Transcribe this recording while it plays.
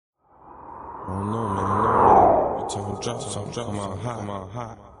I don't know, man. No. You talking drop, come on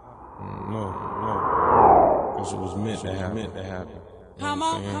hot. No. Guess it was meant to happen. Come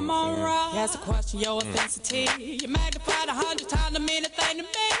on, right. That's a question, your intensity. You magnify 100 times the mean thing to me.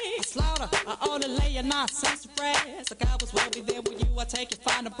 I slaughter, I only lay your nonsense to rest. Like I was well be there with you, I take your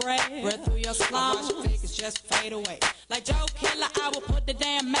final breath. Breath through your slum, watch your figures just fade away. Like Joe Killer, I will put the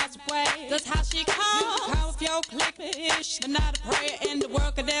damn mask away. That's how she comes. You come with your click-ish. But not a prayer in the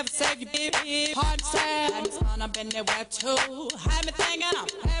world could ever save you, bitch. Hard to say, I'm son, I've been there where too. I've been thinking I'm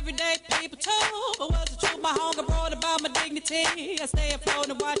everyday people too. But what's the truth? My hunger brought about my dignity. I stay afloat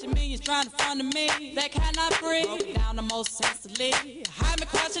and watching millions trying to front of me. They cannot breathe. Broke it down the most sensibly. Have me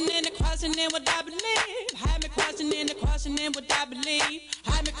questioning what I believe. Have me questioning what I believe.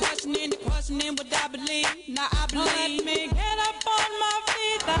 Have me questioning what I believe. Now I believe me. Get up on my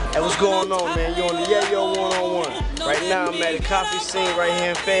feet. Hey, what's going on, man? You on the Yaayo one-on-one. Right now, I'm at a coffee scene right here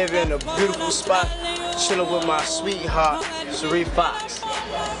in Fayetteville in a beautiful spot, chilling with my sweetheart, Sharee Fox.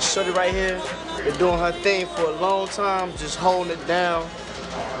 Shorty right here, been doing her thing for a long time, just holding it down.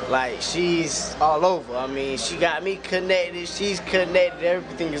 Like, she's all over. I mean, she got me connected, she's connected,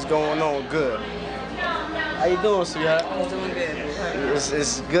 everything is going on good. How you doing, sweetheart? I'm doing good.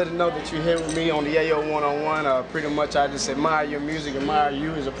 It's good to know that you're here with me on the Yaayo one-on-one. Pretty much I just admire your music, admire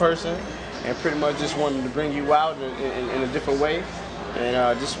you as a person, and pretty much just wanted to bring you out in a different way.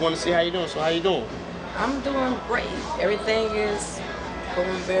 And just want to see how you doing. So how you doing? I'm doing great. Everything is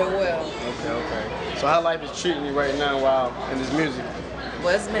going very well. Okay. So how life is treating you right now while in this music?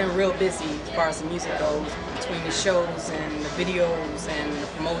 Well, it's been real busy as far as the music goes, between the shows and the videos and the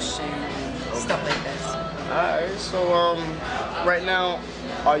promotion and stuff like that. Alright, so right now,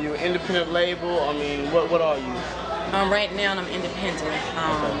 are you an independent label? I mean, what are you? Right now I'm independent.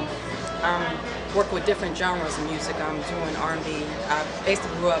 I'm working with different genres of music. I'm doing R&B. I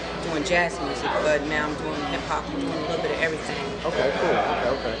basically grew up doing jazz music, but now I'm doing hip hop. I'm doing a little bit of everything. Okay, cool.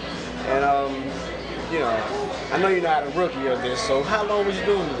 Okay. And you know, I know you're not a rookie of this, so how long was you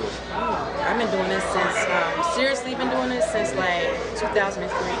doing this? I've been doing this since, seriously been doing this since like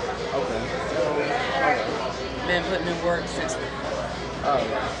 2003. Okay. So, been putting in work since then.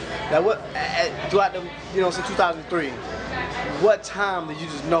 Now what, throughout the, since 2003, what time did you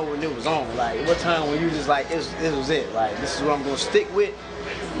just know when it was on? Like, what time when you just like, this was it, like, this is what I'm gonna stick with?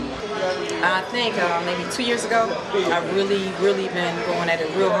 I think maybe 2 years ago, I've really been going at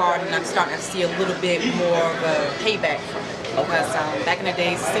it real hard, and I'm starting to see a little bit more of a payback from it. Because back in the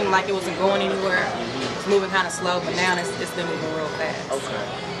days, it seemed like it wasn't going anywhere. It was moving kind of slow, but now it's been moving real fast.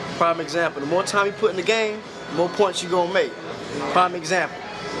 Okay. Prime example, the more time you put in the game, the more points you're gonna make. Prime example.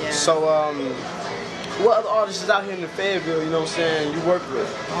 Yeah. So, what other artists is out here in the Fayetteville, you work with?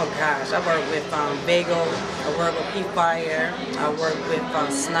 Oh gosh, I work with Vago, I work with P-Fire, I work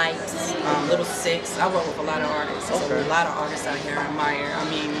with Snipes, Little Six. I work with a lot of artists. Okay. So a lot of artists out here I admire. I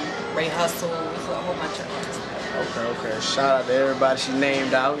mean, Ray Hustle, a whole bunch of artists. Okay. Shout out to everybody she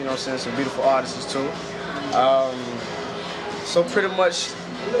named out, some beautiful artists too. So pretty much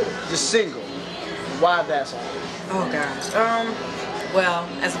the single, why that song? Oh gosh. Well,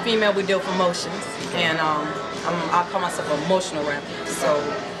 as a female, we deal with emotions, and I call myself an emotional rapper. So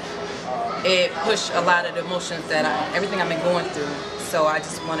it pushed a lot of the emotions that everything I've been going through. So I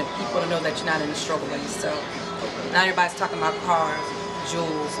just wanted people to know that you're not in a struggle by yourself. Not everybody's talking about cars,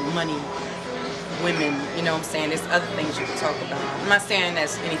 jewels, money, women. You know what I'm saying? There's other things you can talk about. I'm not saying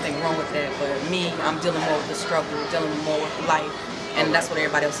there's anything wrong with that, but me, I'm dealing more with the struggle, dealing more with life, and that's what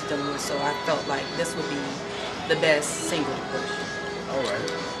everybody else is dealing with. So I felt like this would be the best single to push.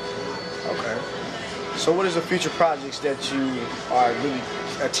 Alright. Okay. So what is the future projects that you are really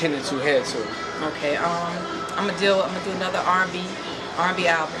intending to head to? Okay, I'm gonna do another R&B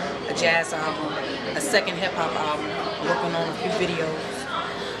album, a jazz album, a second hip hop album. I'm working on a few videos.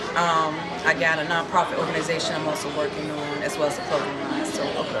 I got a non-profit organization I'm also working on, as well as a clothing line. So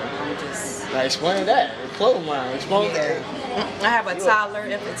I'm just. Now explain that. The clothing line. Explain that. I have a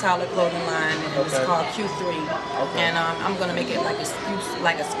infant toddler clothing line, and it's called Q3. And I'm gonna make it like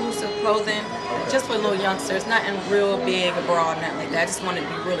exclusive clothing, just for little youngsters. Nothing real big or broad, nothing like that. I just want it to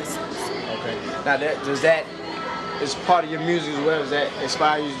be really exclusive. Okay. Now does that is part of your music as well? Does that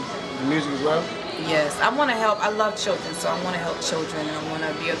inspire you the music as well? Yes, I want to help. I love children, so I want to help children, and I want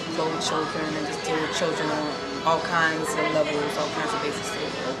to be able to clothe children and just deal with children on all kinds of levels, all kinds of bases.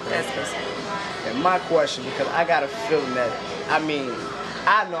 That's basically. And my question, because I got a feeling that, I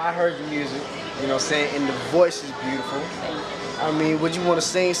know I heard your music, and the voice is beautiful. I mean, would you want to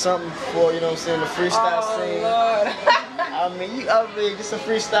sing something for, the freestyle scene? Oh, Lord. I mean, just a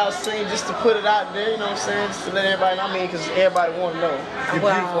freestyle sing, just to put it out there, you know what I'm saying? Just to let everybody know, because everybody want to know. You're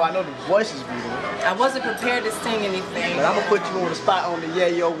beautiful, I know the voice is beautiful. I wasn't prepared to sing anything. But I'm going to put you on the spot on the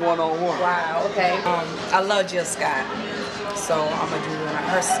Yayo one-on-one. Wow, okay. I love Jill Scott, so I'm going to do one of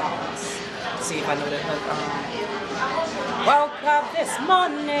her songs. See if I know the hook. Woke up this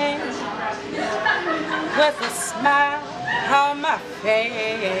morning with a smile on my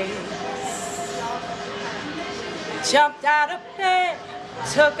face. Jumped out of bed,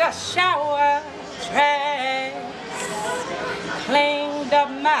 took a shower, dressed, cleaned up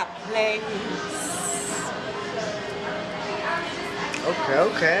my place.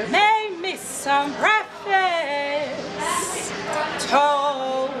 Okay. Made me some breakfast,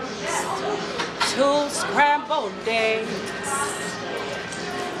 toast, 2 scrambled eggs,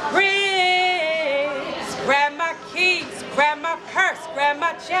 grits, grabbed my keys, grabbed my purse, grabbed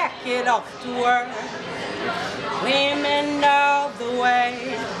my jacket off to work, women all the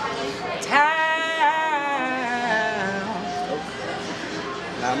way down.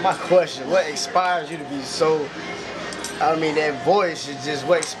 Now my question, what inspires you to be so, I mean, that voice is just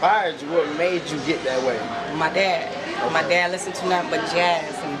what inspired you, what made you get that way? My dad. My dad listened to nothing but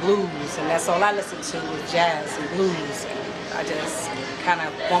jazz and blues, and that's all I listened to was jazz and blues. And I just kind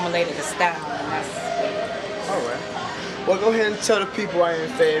of formulated a style, and that's all right. Well, go ahead and tell the people out here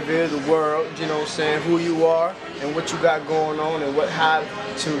in Fayetteville, the world, you know what I'm saying, who you are and what you got going on, and how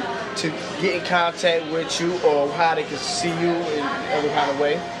to get in contact with you, or how they can see you in every kind of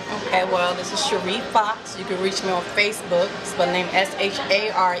way. Okay, well, this is Sharee Fox. You can reach me on Facebook. Spell the name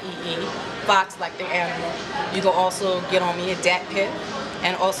S-H-A-R-E-E. Fox, like the animal. You can also get on me at Dat Pit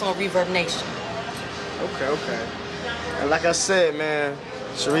and also on Reverb Nation. Okay. And like I said, man,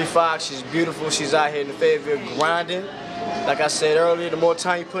 Sharee Fox, she's beautiful. She's out here in the Fayetteville grinding. Like I said earlier, the more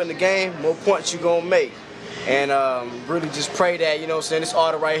time you put in the game, more points you're going to make. And really just pray that, you know what I'm saying, this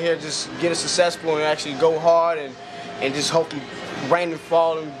artist right here just get it successful and actually go hard and just hopefully rain and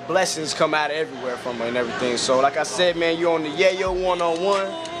fall and blessings come out of everywhere from her and everything. So like I said, man, you're on the Yayo one-on-one.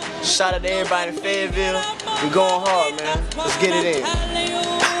 Shout out to everybody in Fayetteville. We're going hard, man. Let's get it in.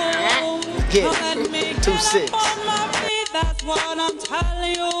 Let's get it. 2-6. That's what I'm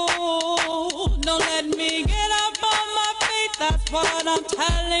telling you. Don't let me get up on my feet. That's what I'm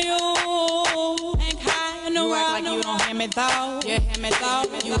telling you. Ain't kind of act like you don't hear me though. You hear me though.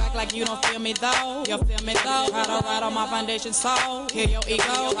 You act like you don't feel me though. You feel me though. Right on my foundation soul. Hear your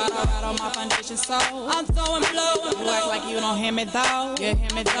ego. Right on my foundation soul. I'm throwing blows. You act like you don't hear me though. You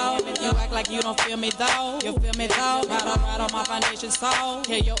hear me though. You act like you don't feel me though. You feel me though. Right on my foundation soul.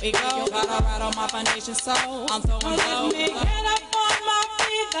 Hear your ego. Right on my foundation soul. I'm throwing blows. Get up on my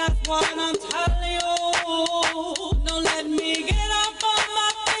feet, that's what I'm telling you. Don't let me get up on my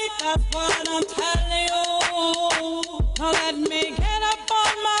feet, that's what I'm telling you. Don't let me get up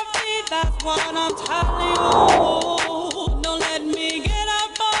on my feet, that's what I'm telling you. Don't let me get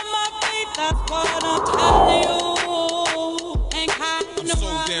up on my feet, that's what I'm telling you. I'm so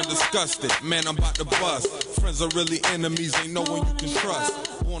damn disgusted, man, I'm about to bust. Friends are really enemies, ain't no one you can trust.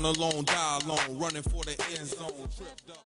 Born alone, die alone, running for the end zone. Tripped up.